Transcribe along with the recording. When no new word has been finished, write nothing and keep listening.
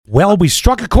Well, we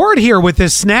struck a chord here with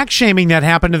this snack shaming that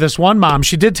happened to this one mom.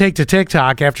 She did take to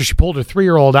TikTok after she pulled her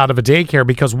 3-year-old out of a daycare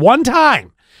because one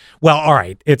time, well, all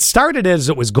right, it started as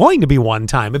it was going to be one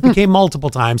time. It became multiple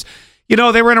times. You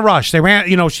know, they were in a rush. They ran,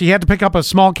 you know, she had to pick up a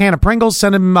small can of Pringles,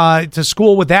 send him to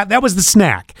school with that. That was the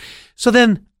snack. So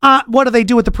then what do they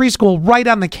do at the preschool? Right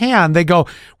on the can, they go,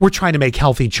 we're trying to make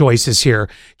healthy choices here.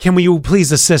 Can you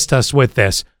please assist us with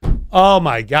this? Oh,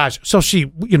 my gosh. So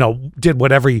she, you know, did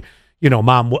what every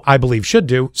mom, I believe, should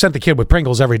do. Sent the kid with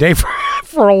Pringles every day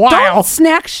for a while. Don't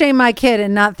snack shame my kid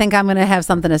and not think I'm going to have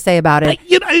something to say about it.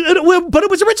 But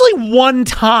it was originally one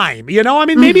time. You know, I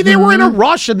mean, maybe they were in a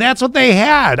rush and that's what they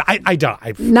had. I don't.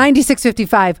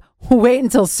 9655. Wait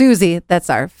until Susie,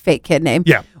 that's our fake kid name.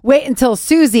 Yeah. Wait until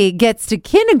Susie gets to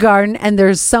kindergarten and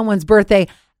there's someone's birthday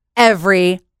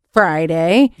every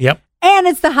Friday. Yep. And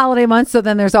it's the holiday month, so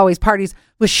then there's always parties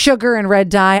with sugar and red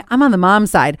dye. I'm on the mom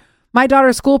side. My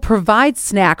daughter's school provides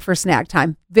snack for snack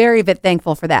time. Very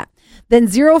thankful for that. Then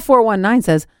 0419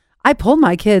 says, I pulled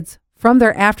my kids from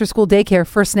their after-school daycare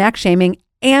for snack shaming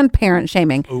and parent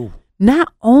shaming. Ooh.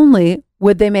 Not only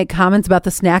would they make comments about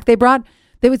the snack they brought,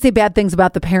 they would say bad things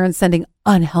about the parents sending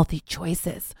unhealthy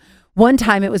choices. One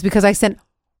time it was because I sent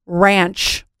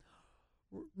ranch.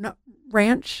 No,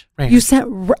 ranch? You sent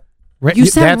you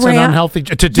sent that's an unhealthy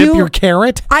to dip your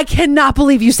carrot? I cannot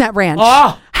believe you sent ranch.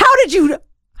 Oh. How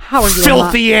are you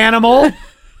filthy animal?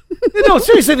 No,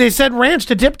 seriously, they said ranch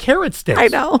to dip carrot sticks. I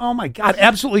know. Oh my God,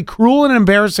 absolutely cruel and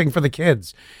embarrassing for the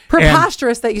kids.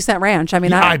 Preposterous that you sent ranch. I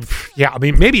mean, I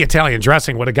mean, maybe Italian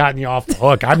dressing would have gotten you off the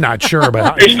hook. I'm not sure,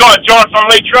 but it's not John from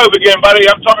Lake Trove again, buddy.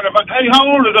 I'm talking about. Hey, how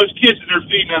old are those kids that are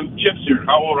feeding them chips here?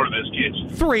 How old are those kids?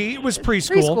 3. It was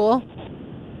preschool.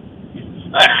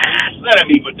 Let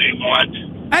them eat what they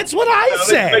want. That's what I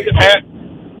say. Let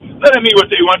them eat what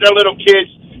they want. They're little kids.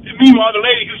 And meanwhile, the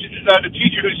lady the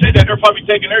teacher who said that, they're probably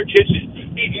taking their kids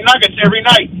eating nuggets every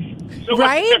night. So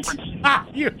right? What's the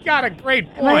difference? You got a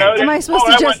great point. Am I supposed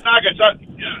to just... nuggets.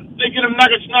 They get them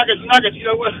nuggets. You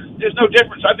know what? There's no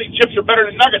difference. I think chips are better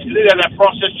than nuggets because they have that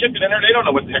processed chicken in there. They don't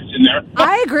know what the heck's in there.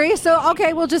 I agree. So,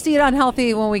 okay, we'll just eat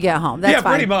unhealthy when we get home. That's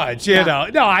fine. Pretty much. You know.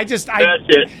 No, That's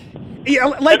it. Yeah,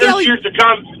 like Ellie, years to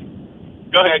come.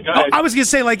 Go ahead. I was going to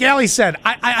say, like Allie said,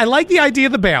 I like the idea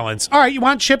of the balance. All right, you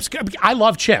want chips? I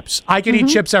love chips. I can eat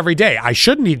chips every day. I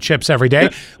shouldn't eat chips every day,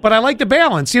 but I like the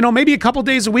balance. You know, maybe a couple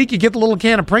days a week you get the little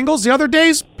can of Pringles. The other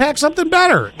days, pack something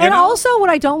better. And also, what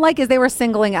I don't like is they were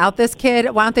singling out this kid.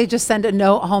 Why don't they just send a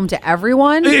note home to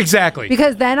everyone? Exactly.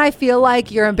 Because then I feel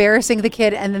like you're embarrassing the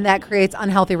kid, and then that creates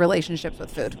unhealthy relationships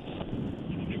with food.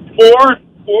 Or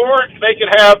they could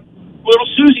have Little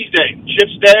Susie's Day,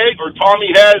 Chip's Day, or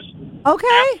Tommy has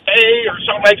Day or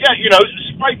something like that.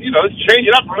 Change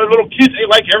it up for the little kids. They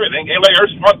like everything. They're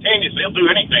spontaneous. They'll do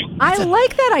anything. I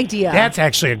like that idea. That's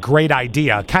actually a great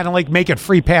idea. Kind of like make it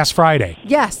Free Pass Friday.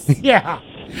 Yes. Yeah.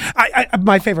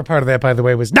 My favorite part of that, by the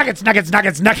way, was nuggets. I just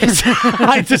ranch,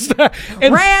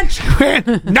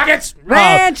 nuggets,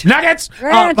 ranch, nuggets.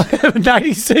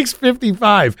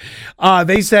 9655.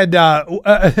 They said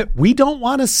we don't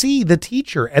want to see the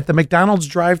teacher at the McDonald's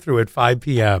drive-thru at 5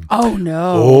 p.m. Oh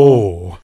no. Oh.